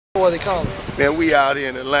What they call me? Man, we out here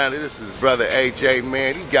in Atlanta. This is brother AJ,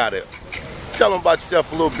 man. You gotta tell him about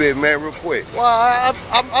yourself a little bit, man, real quick. Well,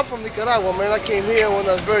 I'm from Nicaragua, man. I came here when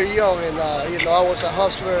I was very young, and I was a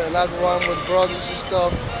hustler, and I grew up with brothers and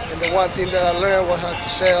stuff. And the one thing that I learned was how to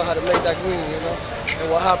sell, how to make that green,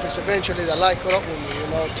 And what happens eventually, the light caught up with me,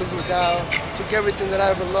 took me down, took everything that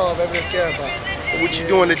I ever loved, ever cared about. What you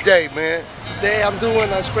doing today, man? Today I'm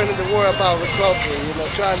spreading the word about recovery,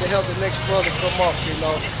 trying to help the next brother come up,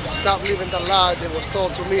 stop living the lie that was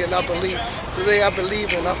told to me, and I believe. Today I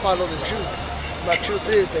believe and I follow the truth. My truth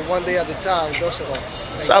is that one day at a time, does it all.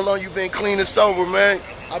 So how long you been clean and sober, man?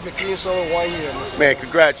 I've been clean sober 1 year. Man,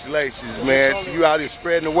 congratulations, man. So you out here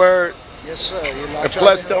spreading the word? Yes, sir. And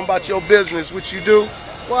plus, tell them about your business, what you do.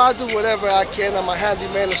 Well, I do whatever I can. I'm a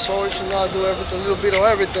handyman of sorts, I do everything, a little bit of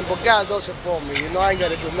everything, but God does it for me. I ain't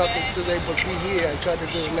got to do nothing today but be here and try to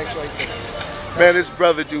do the next right thing. Man, this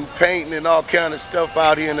brother do painting and all kind of stuff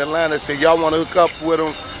out here in Atlanta, so y'all want to hook up with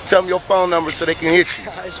him, tell them your phone number so they can hit you.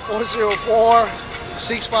 It's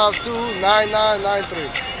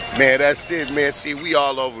 404-652-9993. Man, that's it, man. See, we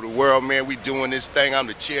all over the world, man. We doing this thing. I'm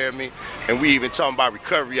the chairman, and we even talking about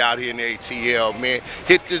recovery out here in the ATL, man.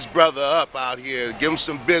 Hit this brother up out here. Give him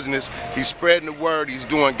some business. He's spreading the word. He's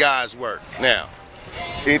doing God's work. Now,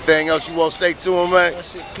 anything else you want to say to him, man?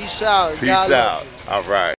 That's it. Peace out. Peace out. All right.